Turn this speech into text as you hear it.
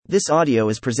This audio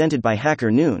is presented by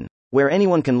Hacker Noon, where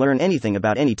anyone can learn anything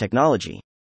about any technology.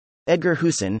 Edgar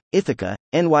Huson, Ithaca,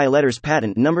 NY Letters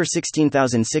Patent Number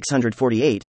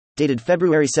 16648, dated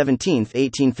February 17,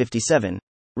 1857,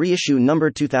 reissue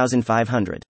number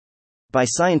 2500. By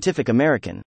Scientific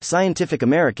American,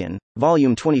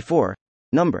 Volume 24,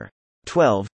 Number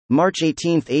 12, March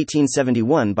 18,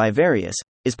 1871 by Various,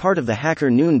 is part of the Hacker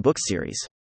Noon book series.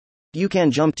 You can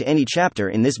jump to any chapter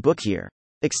in this book here.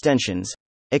 Extensions.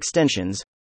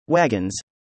 Wagons.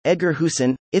 Edgar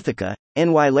Huson, Ithaca,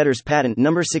 NY Letters Patent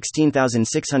Number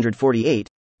 16648,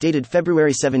 dated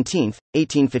February 17,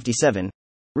 1857,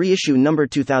 reissue number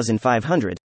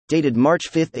 2500, dated March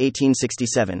 5,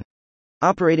 1867.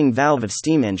 Operating valve of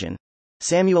steam engine.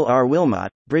 Samuel R. Wilmot,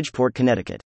 Bridgeport,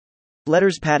 Connecticut.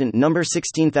 Letters Patent Number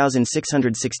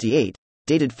 16668,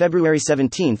 dated February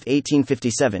 17,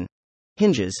 1857.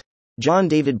 Hinges. John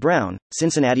David Brown,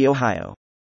 Cincinnati, Ohio.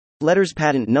 Letters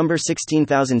Patent Number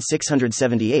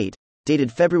 16678,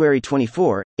 dated February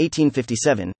 24,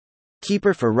 1857.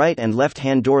 Keeper for right and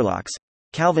left-hand door locks.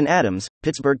 Calvin Adams,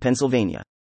 Pittsburgh, Pennsylvania.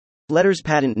 Letters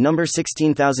Patent Number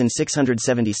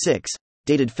 16676,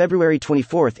 dated February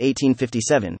 24,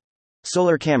 1857.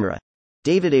 Solar camera.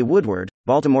 David A. Woodward,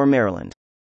 Baltimore, Maryland.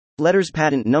 Letters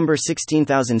Patent Number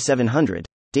 16700,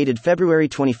 dated February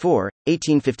 24,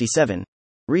 1857.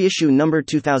 Reissue number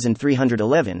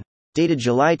 2311, dated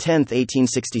July 10,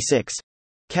 1866.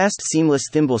 Cast seamless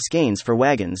thimble skeins for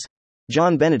wagons.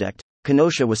 John Benedict,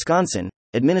 Kenosha, Wisconsin,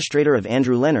 administrator of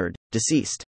Andrew Leonard,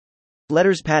 deceased.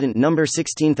 Letters Patent Number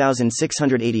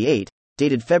 16688,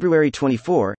 dated February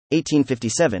 24,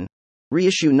 1857.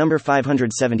 Reissue number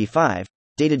 575,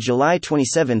 dated July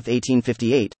 27,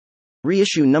 1858.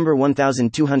 Reissue number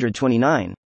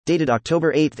 1229, dated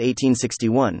October 8,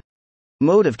 1861.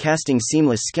 Mode of casting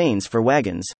seamless skeins for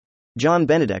wagons. John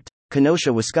Benedict,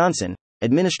 Kenosha, Wisconsin,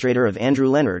 administrator of Andrew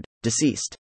Leonard,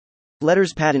 deceased.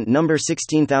 Letters Patent Number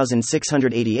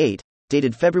 16688,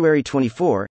 dated February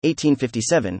 24,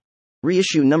 1857.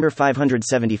 Reissue number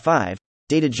 575,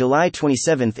 dated July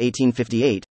 27,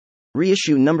 1858.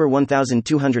 Reissue number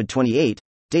 1228,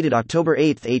 dated October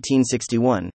 8,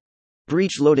 1861.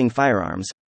 Breech loading firearms.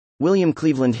 William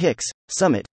Cleveland Hicks,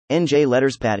 Summit, NJ.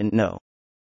 Letters Patent No.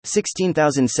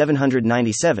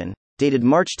 16797, dated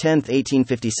March 10,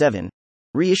 1857.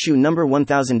 Reissue number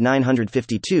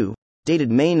 1952, dated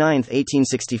May 9,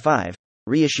 1865.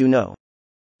 Reissue No.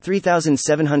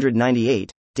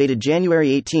 3798, dated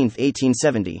January 18,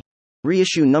 1870.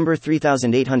 Reissue number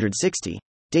 3860,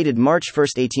 dated March 1,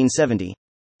 1870.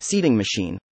 Seating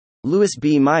machine. Louis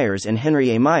B. Myers and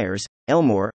Henry A. Myers,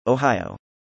 Elmore, Ohio.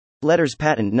 Letters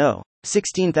Patent No.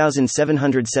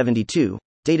 16772,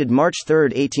 dated March 3,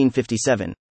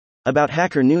 1857. About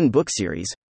Hacker Noon book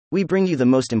series, we bring you the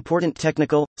most important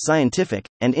technical, scientific,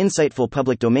 and insightful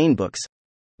public domain books.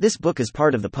 This book is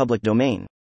part of the public domain.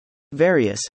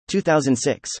 Various,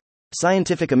 2006.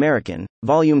 Scientific American,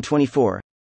 Volume 24.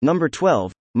 Number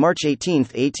 12, March 18,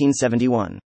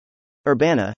 1871.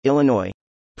 Urbana, Illinois.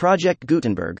 Project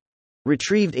Gutenberg.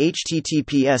 Retrieved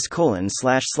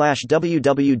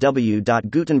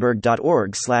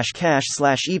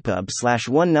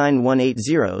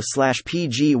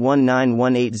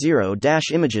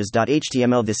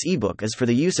This ebook is for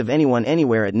the use of anyone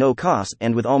anywhere at no cost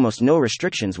and with almost no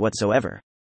restrictions whatsoever.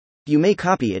 You may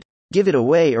copy it, give it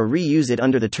away or reuse it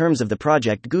under the terms of the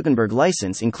Project Gutenberg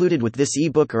license included with this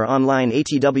ebook or online at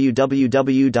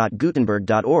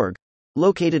www.gutenberg.org.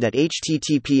 Located at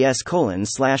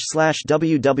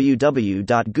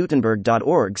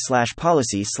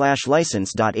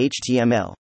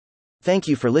https://www.gutenberg.org/policy/license.html. Thank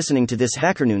you for listening to this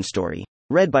HackerNoon story,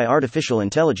 read by Artificial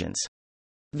Intelligence.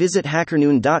 Visit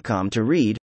hackernoon.com to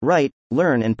read, write,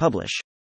 learn and publish.